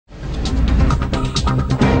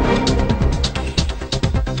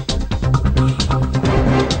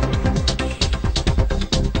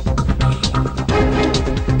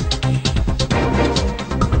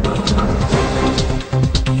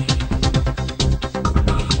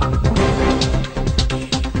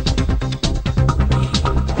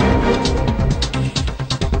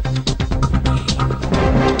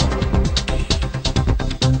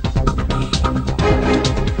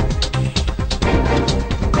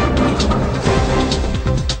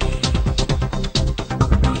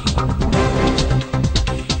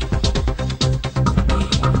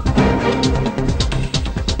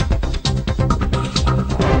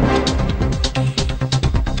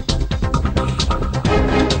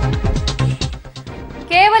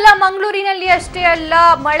ಮಂಗಳೂರಿನಲ್ಲಿ ಅಷ್ಟೇ ಅಲ್ಲ,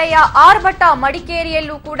 ಮಳೆಯ ಆರ್ಭಟ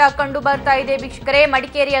ಮಡಿಕೇರಿಯಲ್ಲೂ ಕೂಡ ಕಂಡು ಬರ್ತಾ ಇದೆ ವೀಕ್ಷಕರೇ.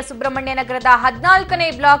 ಮಡಿಕೇರಿಯ ಸುಬ್ರಹ್ಮಣ್ಯನಗರದ 14ನೇ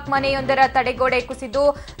ಬ್ಲಾಕ್ ಮನೆಯೊಂದರ ತಡೆಗೋಡೆ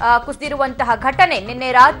ಕುಸಿದಿರುವಂತಹ ಘಟನೆ ನಿನ್ನೆ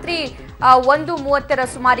ರಾತ್ರಿ 1:30ರ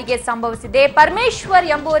ಸುಮಾರಿಗೆ ಸಂಭವಿಸಿದೆ. ಪರಮೇಶ್ವರ್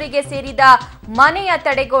ಎಂಬುವರಿಗೆ ಸೇರಿದ ಮನೆಯ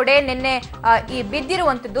ತಡೆಗೋಡೆ ನಿನ್ನೆ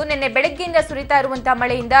ಬಿದ್ದಿರುವಂತದ್ದು. ನಿನ್ನೆ ಬೆಳಗ್ಗೆಯಿಂದ ಸುರಿತಾ ಇರುವಂತಹ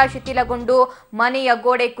ಮಳೆಯಿಂದ ಶಿಥಿಲಗೊಂಡು ಮನೆಯ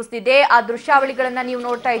ಗೋಡೆ ಕುಸಿದಿದೆ. ಆ ದೃಶ್ಯಾವಳಿಗಳನ್ನ ನೀವು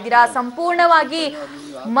ನೋಡ್ತಾ ಇದ್ದೀರಾ. ಸಂಪೂರ್ಣವಾಗಿ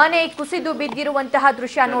ಮನೆ ಕುಸಿದು ಬಿದ್ದಿರುವಂತಹ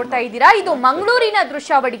ದೃಶ್ಯ ನೋಡ್ತಾ ಇದ್ದೀರಾ. ಇದು ಮಂಗಳೂರಿನ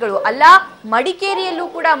ದೃಶ್ಯಾವಳಿಗಳು ಅಲ್ಲ, ಮಡಿಕೇರಿಯಲ್ಲೂ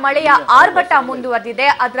ಕೂಡ ಮಳೆಯ ಆರ್ಭಟ ಮುಂದುವರೆದಿದೆ.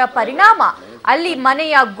 ಅದರ ಪರಿಣಾಮ ಅಲ್ಲಿ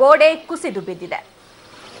ಮನೆಯ ಗೋಡೆ ಕುಸಿದು ಬಿದ್ದಿದೆ.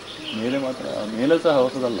 ಮೇಲೆ ಮಾತ್ರ ಮೇಲೆ ಸಹ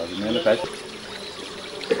ಹೊಸದಲ್ಲ, ಅದು ಮೇಲೆ ಪ್ಯಾಚ್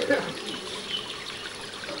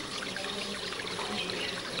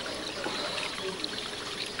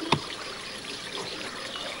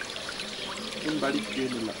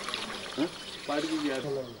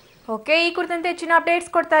ಓಕೆ, ಈ ಕುರಿತಂತೆ ಹೆಚ್ಚಿನ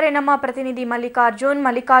ಅಪ್ಡೇಟ್ಸ್ ಕೊಡ್ತಾರೆ ನಮ್ಮ ಪ್ರತಿನಿಧಿ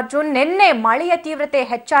ಮಲ್ಲಿಕಾರ್ಜುನ್. ನಿನ್ನೆ ಮಳೆಯ ತೀವ್ರತೆ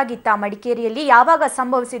ಹೆಚ್ಚಾಗಿತ್ತಾ ಮಡಿಕೇರಿಯಲ್ಲಿ? ಯಾವಾಗ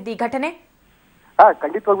ಸಂಭವಿಸಿದ್ದ ಈ ಘಟನೆ?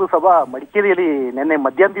 ಖಂಡಿತವಾಗ್ಲೂ ಸಭಾ, ಮಡಿಕೇರಿಯಲ್ಲಿ ನಿನ್ನೆ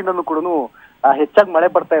ಮಧ್ಯಾಹ್ನದಿಂದಲೂ ಕೂಡ ಹೆಚ್ಚಾಗಿ ಮಳೆ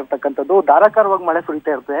ಬರ್ತಾ ಇರ್ತಕ್ಕಂಥದ್ದು. ಧಾರಾಕಾರವಾಗಿ ಮಳೆ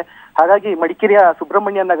ಸುರಿತಾ ಇರುತ್ತೆ. ಹಾಗಾಗಿ ಮಡಿಕೇರಿಯ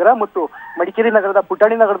ಸುಬ್ರಹ್ಮಣ್ಯ ನಗರ ಮತ್ತು ಮಡಿಕೇರಿ ನಗರದ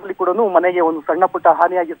ಪುಟಾಣಿ ನಗರದಲ್ಲಿ ಕೂಡ ಮನೆಗೆ ಒಂದು ಸಣ್ಣ ಪುಟ್ಟ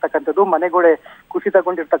ಹಾನಿಯಾಗಿರ್ತಕ್ಕಂಥದ್ದು, ಮನೆಗೋಡೆ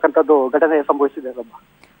ಕುಸಿತಗೊಂಡಿರ್ತಕ್ಕಂಥದ್ದು ಘಟನೆ ಸಂಭವಿಸಿದೆ ಸಭಾ.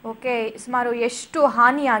 ಓಕೆ, ಸುಮಾರು ಎಷ್ಟು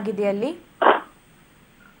ಹಾನಿಯಾಗಿದೆ ಅಲ್ಲಿ?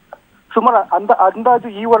 ಸುಮಾರು ಅಂದಾಜು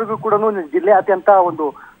ಈವರೆಗೂ ಕೂಡ ಜಿಲ್ಲೆಯಾದ್ಯಂತ ಒಂದು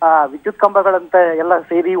ವಿದ್ಯುತ್ ಕಂಬಗಳಂತ ಎಲ್ಲ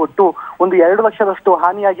ಸೇರಿ ಒಟ್ಟು ಒಂದು 2 ಲಕ್ಷದಷ್ಟು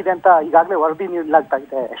ಹಾನಿಯಾಗಿದೆ ಅಂತ ಈಗಾಗಲೇ ವರದಿ ನೀಡಲಾಗ್ತಾ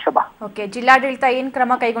ಇದೆ ಶಬಾ. ಓಕೆ, ಜಿಲ್ಲಾಡಳಿತ ಏನ್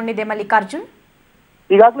ಕ್ರಮ ಕೈಗೊಂಡಿದೆ ಮಲ್ಲಿಕಾರ್ಜುನ್?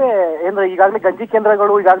 ಈಗಾಗಲೇ ಗಂಜಿ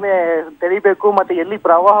ಕೇಂದ್ರಗಳು ಈಗಾಗಲೇ ತೆರೀಬೇಕು. ಮತ್ತೆ ಎಲ್ಲಿ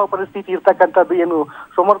ಪ್ರವಾಹ ಪರಿಸ್ಥಿತಿ ಇರ್ತಕ್ಕಂಥದ್ದು, ಏನು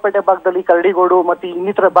ಸೋಮವಾರಪೇಟೆ ಭಾಗದಲ್ಲಿ, ಕರಡಿಗೋಡು ಮತ್ತೆ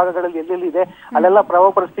ಇನ್ನಿತರ ಭಾಗಗಳಲ್ಲಿ ಎಲ್ಲೆಲ್ಲಿದೆ ಅಲ್ಲೆಲ್ಲ ಪ್ರವಾಹ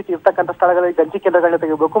ಪರಿಸ್ಥಿತಿ ಇರ್ತಕ್ಕಂಥ ಸ್ಥಳಗಳಲ್ಲಿ ಗಂಜಿ ಕೇಂದ್ರಗಳನ್ನ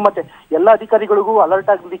ತೆಗೆಯಬೇಕು. ಮತ್ತೆ ಎಲ್ಲಾ ಅಧಿಕಾರಿಗಳಿಗೂ ಅಲರ್ಟ್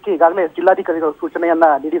ಆಗಲಿಕ್ಕೆ ಈಗಾಗಲೇ ಜಿಲ್ಲಾಧಿಕಾರಿಗಳು ಸೂಚನೆಯನ್ನ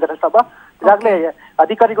ನೀಡಿದ್ದಾರೆ ಸಭಾ. ಈಗಾಗಲೇ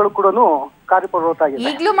ಅಧಿಕಾರಿಗಳು ಕೂಡ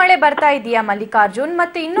ಕಾರ್ಯಪ್ರವೃತ್ತರಾಗಿದ್ದಾರೆ. ಈಗಲೂ ಮಳೆ ಬರ್ತಾ ಇದೆಯಾ ಮಲ್ಲಿಕಾರ್ಜುನ್?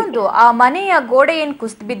 ಮತ್ತೆ ಇನ್ನೊಂದು, ಆ ಮನೆಯ ಗೋಡೆ ಏನ್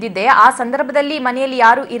ಕುಸಿದು ಬಿದ್ದಿದೆ, ಆ ಸಂದರ್ಭದಲ್ಲಿ ಮನೆಯಲ್ಲಿ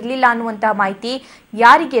ಯಾರು ಇರ್ಲಿಲ್ಲ ಅನ್ನುವಂತಹ ಮಾಹಿತಿ.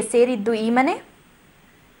 ಯಾರಿಗೆ ಸೇರಿದ್ದು ಈ ಮನೆ?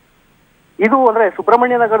 ಇದು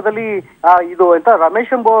ಸುಬ್ರಹ್ಮಣ್ಯ ನಗರದಲ್ಲಿ ಇದು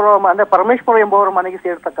ರಮೇಶ್ ಎಂಬುವರ ಅಂದ್ರೆ ಪರಮೇಶ್ವರ್ ಎಂಬುವರ ಮನೆಗೆ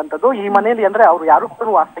ಸೇರ್ತಕ್ಕಂಥದ್ದು. ಈ ಮನೆಯಲ್ಲಿ ಅವ್ರು ಯಾರು ಕೂಡ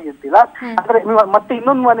ವಾಸವಾಗಿರ್ತಿಲ್ಲ. ಅಂದ್ರೆ ಮತ್ತೆ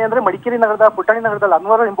ಇನ್ನೊಂದು ಮನೆ ಅಂದ್ರೆ ಮಡಿಕೇರಿ ನಗರದ ಪುಟಾಣಿ ನಗರದಲ್ಲಿ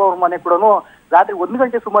ಅನ್ವರ್ ಎಂಬುವರ ಮನೆ ಕೂಡ ರಾತ್ರಿ 1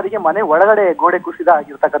 ಗಂಟೆ ಸುಮಾರಿಗೆ ಮನೆ ಒಳಗಡೆ ಗೋಡೆ ಕುಸಿದ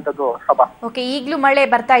ಆಗಿರ್ತಕ್ಕಂಥದ್ದು ಸಭಾ. ಓಕೆ, ಈಗಲೂ ಮಳೆ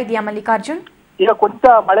ಬರ್ತಾ ಇದೆಯಾ ಮಲ್ಲಿಕಾರ್ಜುನ್? ಈಗ ಕೊಂಚ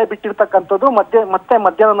ಮಳೆ ಬಿಟ್ಟಿರ್ತಕ್ಕಂಥದ್ದು, ಮತ್ತೆ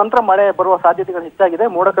ಮಧ್ಯಾಹ್ನ ನಂತರ ಮಳೆ ಬರುವ ಸಾಧ್ಯತೆಗಳು ಹೆಚ್ಚಾಗಿದೆ.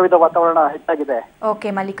 ಮೋಡ ಕವಿದ ವಾತಾವರಣ ಹೆಚ್ಚಾಗಿದೆ. ಓಕೆ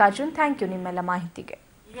ಮಲ್ಲಿಕಾರ್ಜುನ್, ಥ್ಯಾಂಕ್ ಯು ನಿಮ್ಮೆಲ್ಲ ಮಾಹಿತಿಗೆ.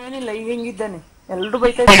 ಏನಿಲ್ಲ, ಈಗ ಹೆಂಗಿದ್ದಾನೆ ಎಲ್ಲರೂ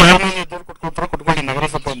ಬೈತಾ ಇದ್ದಾರೆ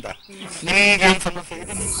ನಗರಸಭೆ ಅಂತ. ನಿಮ್ಗೆ ಸಮಸ್ಯೆ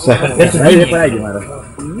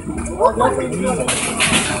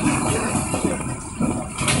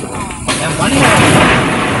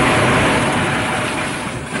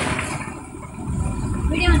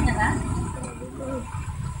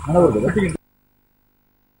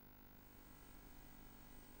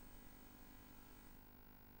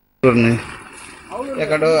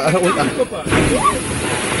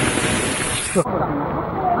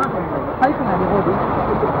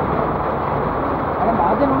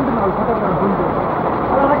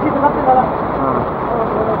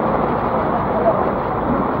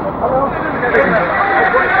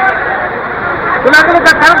ಯಾಕಂದ್ರೆ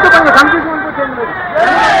ಕರೆಕ್ಟ್